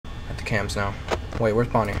cams now. Wait, where's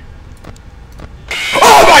Bonnie?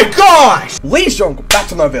 Oh my gosh! Ladies and gentlemen, back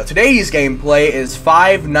to another video. Today's gameplay is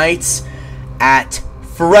Five Nights at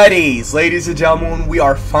Freddy's. Ladies and gentlemen, we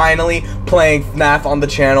are finally playing FNAF on the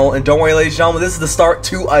channel. And don't worry, ladies and gentlemen, this is the start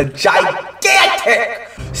to a gigantic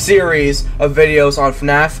series of videos on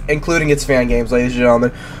FNAF, including its fan games, ladies and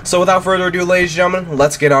gentlemen. So without further ado, ladies and gentlemen,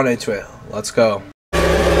 let's get on into it. Let's go.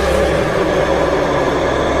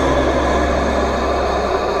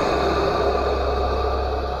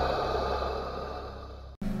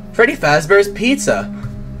 Freddy Fazbear's Pizza.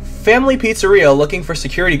 Family Pizzeria looking for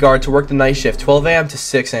security guard to work the night shift, 12 a.m. to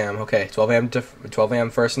 6 a.m. Okay, 12 a.m. to 12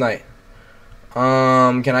 a.m. first night.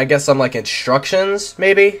 Can I get some, like, instructions,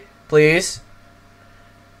 maybe? Please?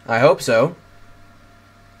 I hope so.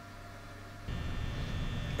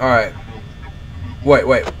 Alright. Wait.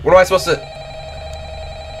 What am I supposed to...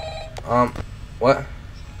 What?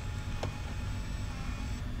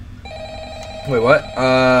 Wait, what?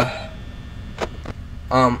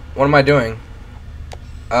 What am I doing?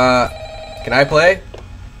 Can I play?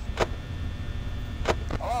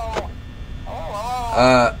 Hello?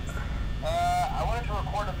 I wanted to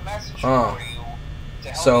record a message for you to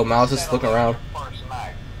help so you Mouse is settle looking in around. your first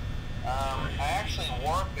night. I actually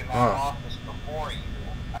worked in that office before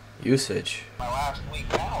you. Usage. My last week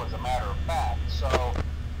now, as a matter of fact, so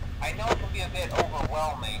I know it can be a bit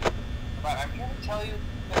overwhelming, but I'm here to tell you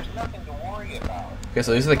there's nothing to worry about. Okay,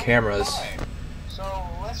 so these are the cameras. So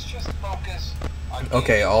let's just focus on...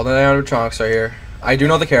 Okay, all the animatronics are here. I do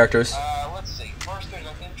know the characters. Let's see. First, there's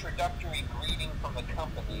an introductory greeting from the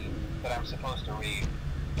company that I'm supposed to read.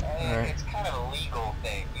 Alright. It's kind of a legal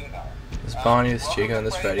thing, you know. This Bonnie, this Chica, and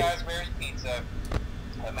this Freddy. Fazbear's Pizza,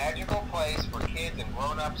 a magical place for kids and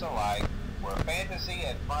grown-ups alike, where fantasy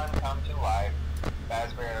and fun come to life.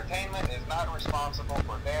 Fazbear Entertainment is not responsible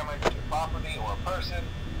for damage to property or person.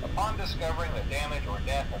 Upon discovering that damage or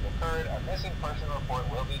death has occurred, a missing person report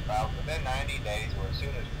will be filed within 90 days or as soon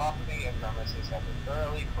as property and premises have been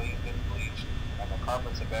thoroughly cleaned and bleached and the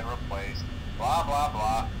carpets have been replaced. Blah, blah,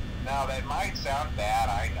 blah. Now, that might sound bad,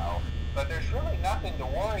 I know, but there's really nothing to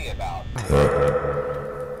worry about.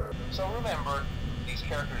 So remember, these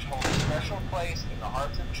characters hold a special place in the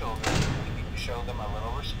hearts of children, and we need to show them a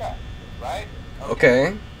little respect, right?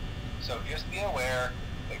 Okay. So just be aware,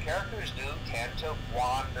 the characters do tend to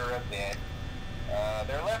wander a bit.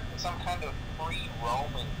 They're left in some kind of free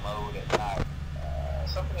roaming mode at night.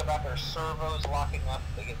 Something about their servos locking up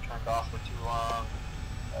if they get turned off for too long.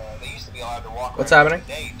 They used to be allowed to walk What's around happening?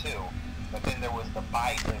 every day too, but then there was the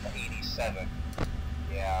bite of 87.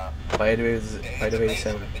 Yeah. Bite of It's 87.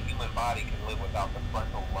 amazing that the human body can live without the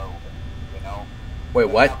frontal lobe, you know? Wait,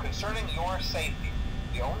 what? Now, concerning your safety,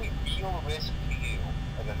 the only real risk to you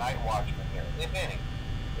as a night watchman here, if any,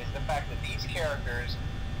 is the fact that these characters,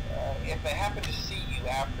 if they happen to see you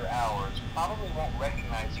after hours, probably won't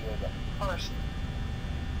recognize you as a person.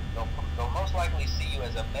 They'll most likely see you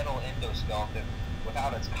as a metal endoskeleton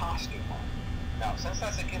without its costume on. Now, since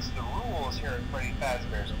that's against the rules here at Freddy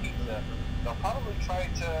Fazbear's Pizza, they'll probably try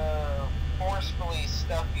to forcefully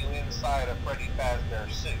stuff you inside a Freddy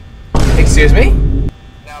Fazbear suit. Excuse me?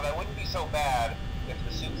 Now, that wouldn't be so bad if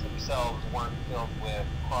the suits themselves weren't filled with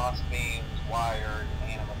crossbeams, wired,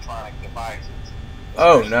 and animatronic devices.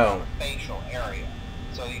 Oh, no. In the facial area.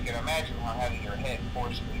 So you can imagine how having your head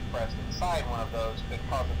forcibly pressed inside one of those could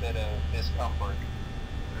cause a bit of discomfort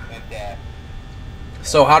and death.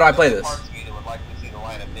 So how do I play this? Parts of you that would likely see the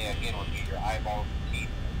light of day again would be your eyeballs and teeth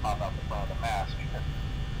and pop out the front of the mask.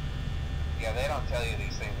 Yeah, they don't tell you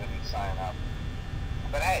these things when you sign up.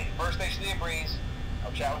 But hey, first station of the breeze.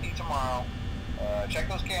 I'll chat with you tomorrow. Check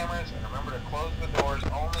those cameras and remember to close the doors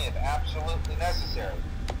only if absolutely necessary.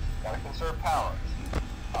 Gotta conserve power.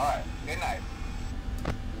 Alright, good night.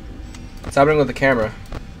 What's happening with the camera?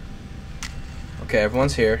 Okay,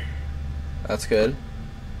 everyone's here. That's good.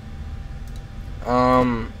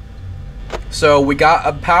 So we got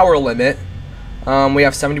a power limit. We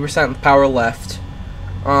have 70% power left.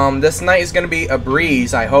 This night is gonna be a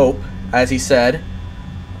breeze, I hope, as he said.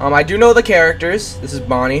 I do know the characters. This is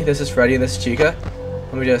Bonnie, this is Freddy, and this is Chica.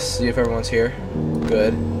 Let me just see if everyone's here.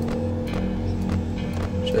 Good.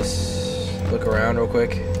 Just look around real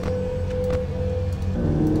quick.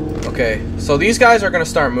 Okay, so these guys are gonna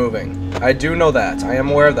start moving. I do know that. I am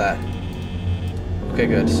aware of that. Okay,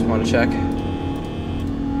 good. Just want to check.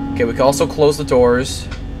 Okay, we can also close the doors.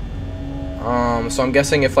 So I'm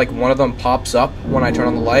guessing if like one of them pops up when I turn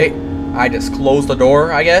on the light, I just close the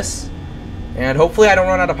door, I guess. And hopefully I don't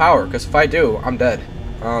run out of power, because if I do, I'm dead.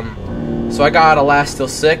 So I gotta last till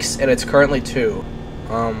 6, and it's currently 2.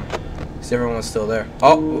 See, everyone's still there.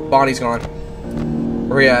 Oh, Bonnie's gone.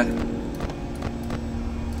 Where are you at?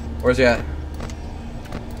 Where's he at?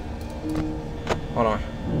 Hold on.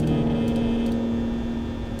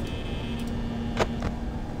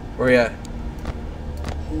 Where he at?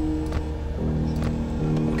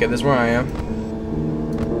 Okay, this is where I am.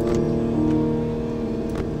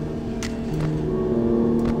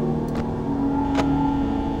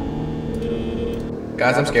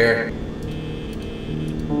 Guys, I'm scared.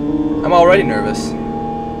 I'm already nervous.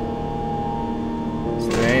 It's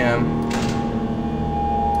 3 a.m.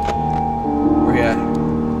 Where he at?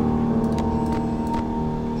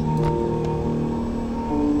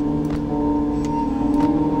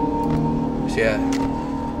 Where's he at?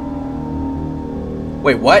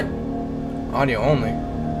 Wait, what? Audio only.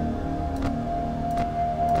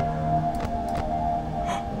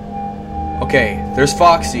 Okay, there's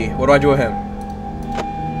Foxy. What do I do with him?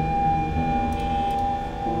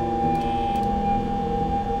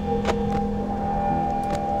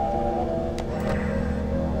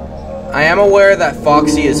 I am aware that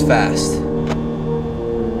Foxy is fast.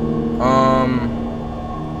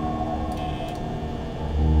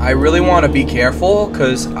 I really want to be careful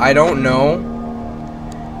because I don't know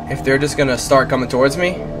if they're just gonna start coming towards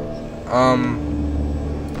me.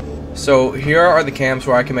 So here are the camps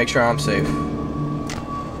where I can make sure I'm safe.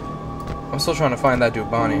 I'm still trying to find that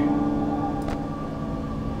dude, Bonnie.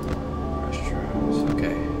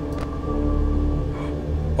 Okay.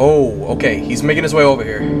 Oh, okay. He's making his way over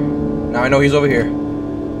here. Now I know he's over here.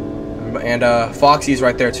 And Foxy's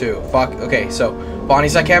right there too. Okay, so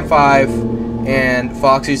Bonnie's at Cam 5 and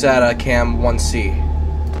Foxy's at Cam 1C.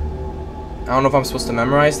 I don't know if I'm supposed to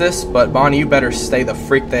memorize this, but Bonnie, you better stay the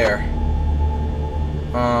freak there.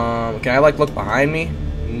 Can I like look behind me?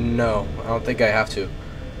 No, I don't think I have to.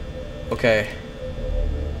 Okay.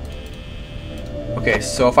 Okay,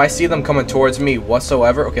 so if I see them coming towards me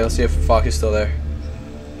whatsoever, okay, let's see if Foxy's still there.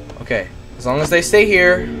 Okay. As long as they stay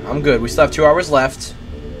here, I'm good. We still have 2 hours left.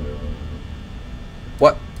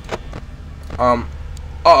 What?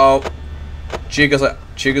 Uh-oh. Chica's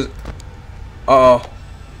uh-oh.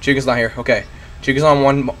 Chica's not here. Okay. Chica's at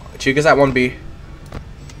 1B.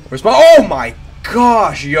 Where's my— oh my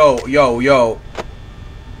gosh! Yo.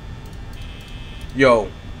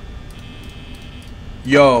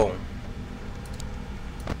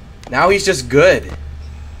 Now he's just good.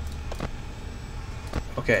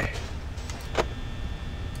 Okay.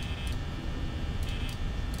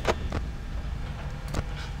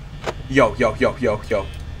 Yo.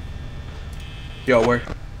 Yo, where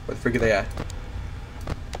the frick are they at?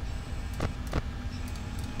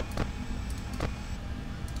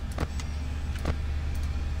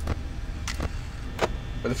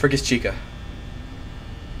 Where the frick is Chica?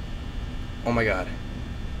 Oh my god.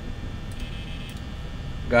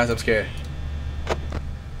 Guys, I'm scared.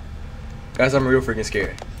 Guys, I'm real freaking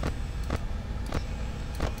scared.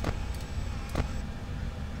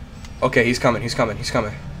 Okay, he's coming. He's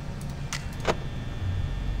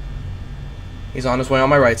on his way on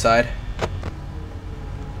my right side.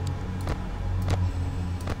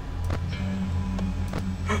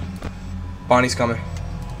 Bonnie's coming.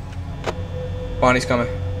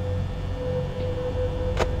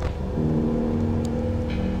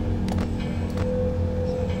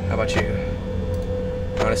 How about you?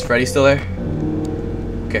 Oh, is Freddy still there?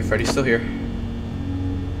 Okay, Freddy's still here.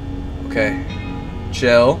 Okay.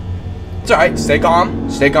 Chill. It's alright. Stay calm.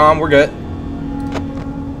 We're good.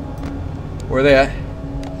 Where are they at?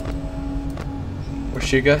 Where's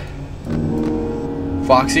Chica?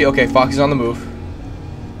 Foxy? Okay, Foxy's on the move.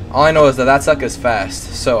 All I know is that sucker's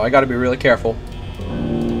fast, so I gotta be really careful.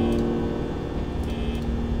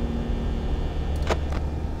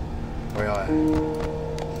 Where y'all at?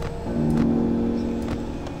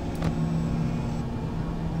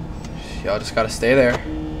 Y'all just gotta stay there.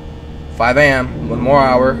 5 a.m. 1 more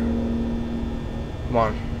hour. Come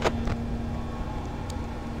on.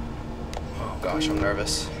 Oh gosh, I'm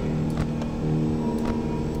nervous.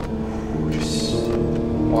 Just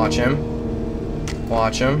watch him.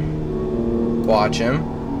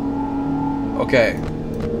 Okay.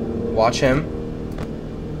 Watch him.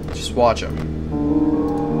 Just watch him.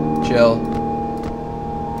 Chill.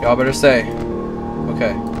 Y'all better stay.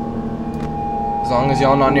 Okay. As long as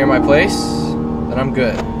y'all not near my place, then I'm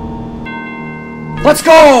good. Let's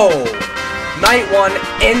go! Night 1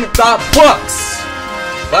 in the books!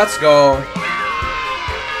 Let's go.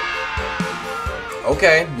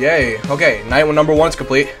 Okay, yay. Okay, night number 1's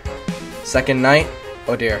complete. Second night.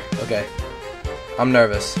 Oh dear. Okay. I'm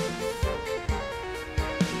nervous.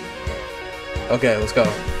 Okay, let's go.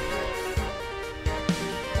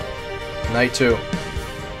 Night 2.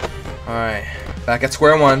 Alright. Back at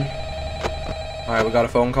square 1. Alright, we got a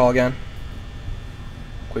phone call again.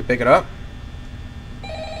 Can we pick it up?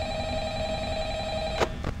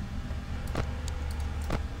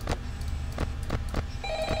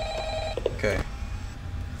 Okay.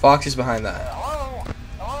 Foxy's behind that. Hello?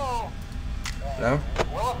 Hello? No?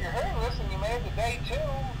 Well, if you're hearing this and you made it to day 2,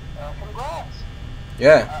 congrats.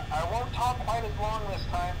 Yeah. I won't talk quite as long this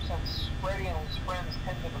time since Freddy and his friends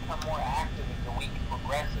tend to become more active as the week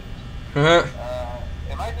progresses.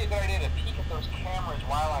 It might be a good idea to peek at those cameras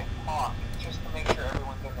while I talk, just to make sure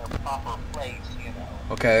everyone's in their proper place, you know.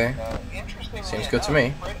 Okay. Interestingly Seems good to enough,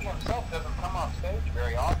 me. Freddy himself doesn't come off stage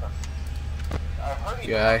very often. I've heard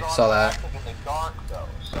he Yeah, I turns saw on that. active in the dark, though.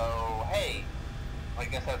 So, hey, I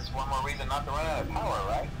guess that's one more reason not to run out of power,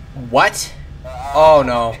 right? What? Oh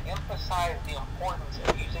no. To emphasize the importance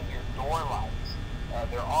of using your door lights.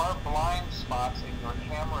 There are blind spots in your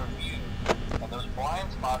camera view, and those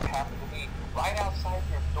blind spots happen to be right outside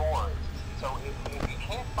your doors. So if you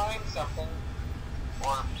can't find something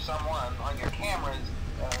or someone on your cameras,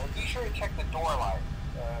 be sure to check the door light.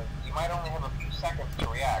 You might only have a few seconds to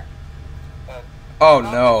react. Oh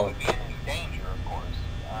not no. that you would be in any danger, of course.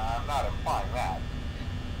 I'm not implying that.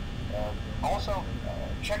 Also,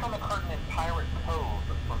 check on the curtain in Pirate Cove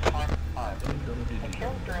from time to time. The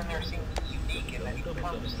character in there seems unique in that he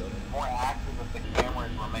becomes more active if the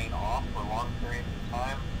cameras remain off for long periods of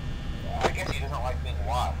time. I guess he doesn't like being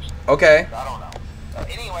watched. Okay. I don't know.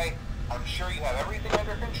 Anyway, I'm sure you have everything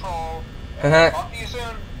under control. Talk to you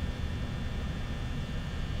soon.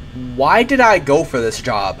 Why did I go for this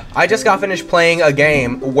job? I just got finished playing a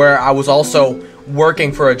game where I was also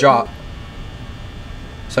working for a job.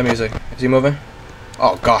 Some music. Is he moving?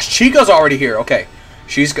 Oh gosh, Chica's already here. Okay,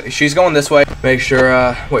 she's going this way. Make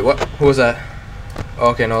sure. Wait, what? Who was that?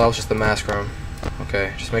 Oh, okay, no, that was just the mask room.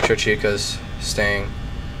 Okay, just make sure Chica's staying.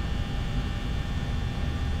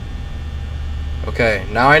 Okay,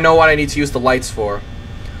 now I know what I need to use the lights for.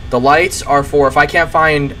 The lights are for if I can't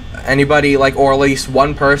find anybody, like, or at least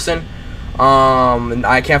one person, and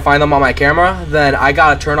I can't find them on my camera, then I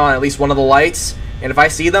gotta turn on at least one of the lights, and if I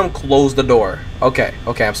see them, close the door. Okay,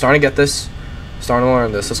 I'm starting to get this. Starting to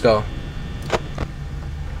learn this. Let's go.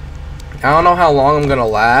 I don't know how long I'm gonna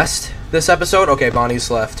last this episode. Okay, Bonnie's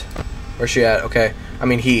left. Where's she at? Okay, I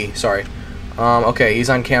mean he, sorry. Okay, he's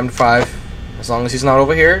on cam 5. As long as he's not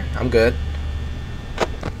over here, I'm good.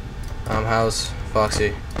 How's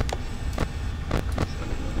Foxy?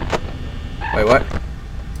 Wait, what?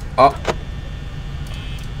 Oh.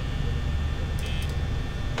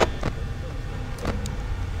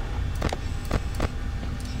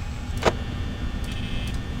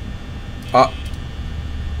 Oh.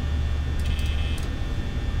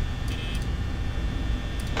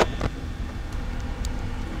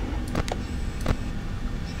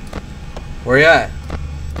 Where you at?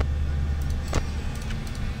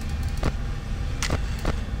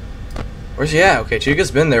 Where's he at? Okay, Chica's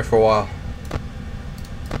been there for a while.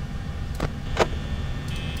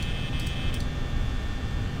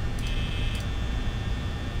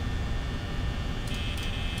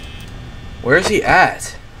 Where's he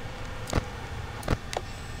at?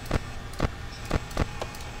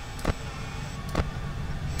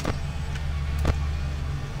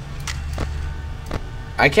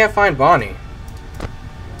 I can't find Bonnie.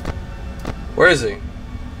 Where is he?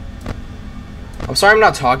 I'm sorry I'm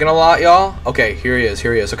not talking a lot, y'all. Okay, here he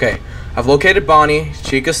is. Okay, I've located Bonnie.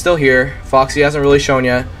 Chica's still here. Foxy hasn't really shown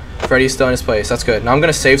yet. Freddy's still in his place. That's good. Now I'm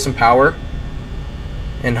gonna save some power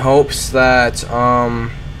in hopes that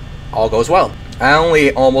all goes well. I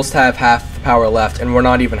only almost have half the power left, and we're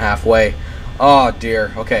not even halfway. Oh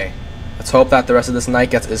dear. Okay, let's hope that the rest of this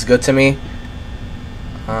night is good to me.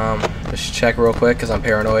 Just check real quick because I'm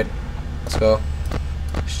paranoid. Let's go.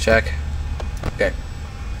 Just check. Okay.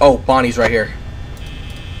 Oh, Bonnie's right here.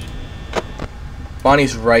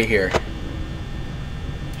 Bonnie's right here.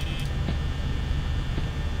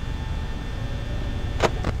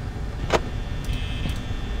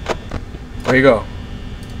 Where you go?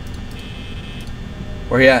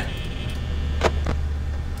 Where he at?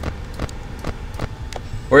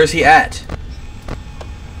 Where is he at?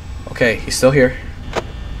 Okay, he's still here.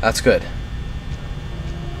 That's good.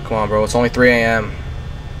 Come on, bro. It's only 3 a.m.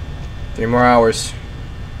 3 more hours.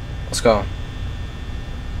 Let's go.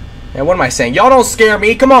 Man, what am I saying? Y'all don't scare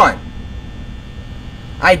me. Come on.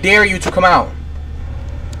 I dare you to come out.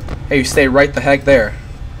 Hey, you stay right the heck there.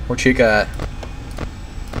 Where Chica at?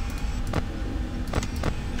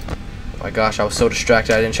 Oh my gosh, I was so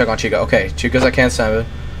distracted. I didn't check on Chica. Okay, Chica's at Can 7.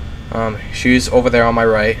 She's over there on my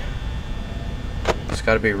right. Just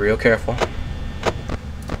gotta be real careful.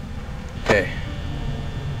 Okay.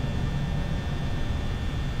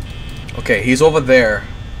 Okay, he's over there.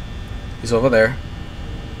 He's over there.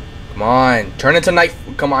 Come on. Turn into night.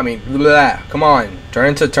 Come on. I mean, blah. Come on. Turn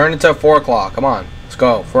into 4 o'clock. Come on. Let's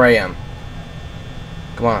go. 4 a.m.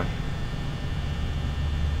 Come on.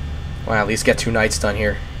 Well, at least get 2 nights done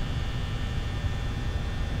here.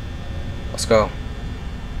 Let's go.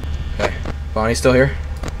 Okay. Bonnie's still here?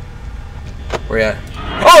 Where you at?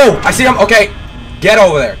 Oh! I see him! Okay! Get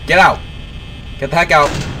over there. Get out. Get the heck out.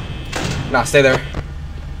 Nah, stay there.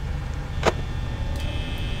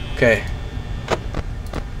 Okay.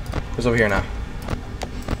 Who's over here now?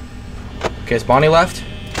 Okay, is Bonnie left?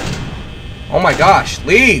 Oh my gosh,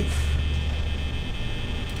 leave!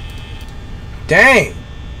 Dang!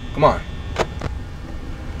 Come on.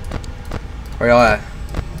 Where y'all at?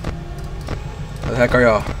 Where the heck are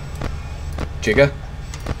y'all? Chica?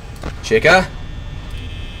 Chica?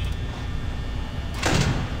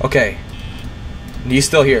 Okay. He's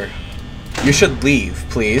still here. You should leave,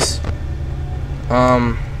 please.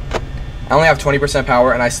 I only have 20%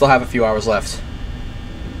 power and I still have a few hours left.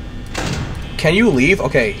 Can you leave?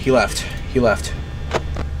 Okay, he left. He left.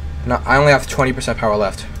 No, I only have 20% power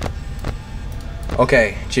left.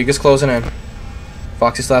 Okay, Chica's closing in.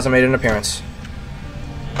 Foxy still hasn't made an appearance.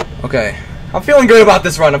 Okay. I'm feeling good about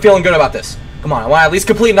this run. I'm feeling good about this. Come on, I want to at least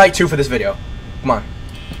complete night 2 for this video. Come on.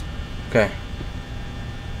 Okay.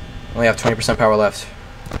 Only have 20% power left.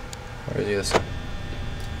 Where is he this?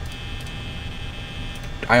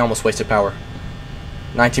 I almost wasted power.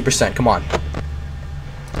 19%, come on.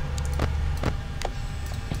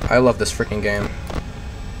 I love this freaking game.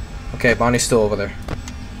 Okay, Bonnie's still over there.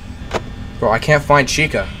 Bro, I can't find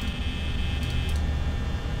Chica.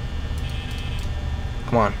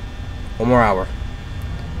 Come on. 1 more hour.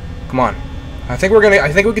 Come on. I think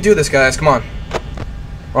we could do this, guys. Come on.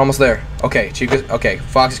 We're almost there. Okay, Chica. Okay,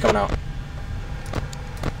 Fox is coming out.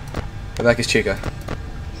 Where the heck is Chica?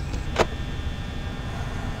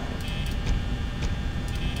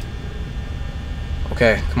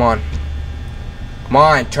 Okay, come on. Come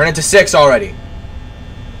on, turn into 6 already.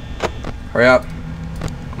 Hurry up.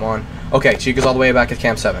 Come on. Okay, Chica's all the way back at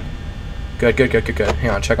Camp 7. Good, good, good, good, good.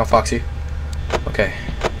 Hang on, check on Foxy. Okay.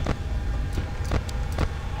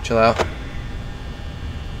 Chill out.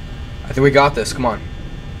 I think we got this. Come on.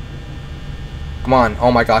 Come on.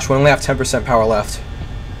 Oh my gosh, we only have 10% power left.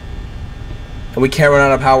 And we can't run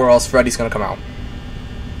out of power or else Freddy's gonna come out.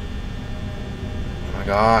 Oh my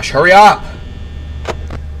gosh, hurry up!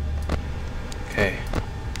 Okay.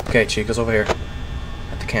 Okay, Chica's over here.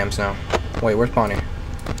 At the cams now. Wait, where's Bonnie?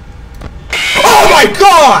 Oh my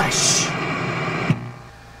gosh!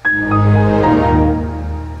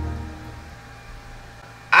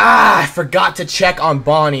 Ah, I forgot to check on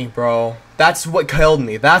Bonnie, bro. That's what killed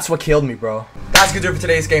me. That's what killed me, bro. That's gonna do it for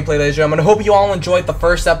today's gameplay, ladies and gentlemen. I hope you all enjoyed the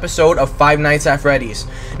first episode of Five Nights at Freddy's.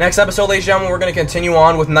 Next episode, ladies and gentlemen, we're gonna continue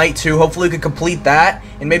on with night 2. Hopefully we can complete that,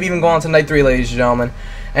 and maybe even go on to night 3, ladies and gentlemen.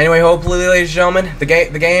 Anyway, hopefully, ladies and gentlemen, the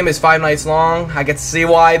game is 5 nights long. I get to see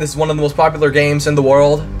why this is one of the most popular games in the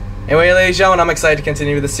world. Anyway, ladies and gentlemen, I'm excited to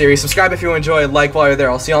continue with the series. Subscribe if you enjoyed, like while you're there.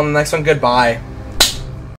 I'll see you on the next one. Goodbye.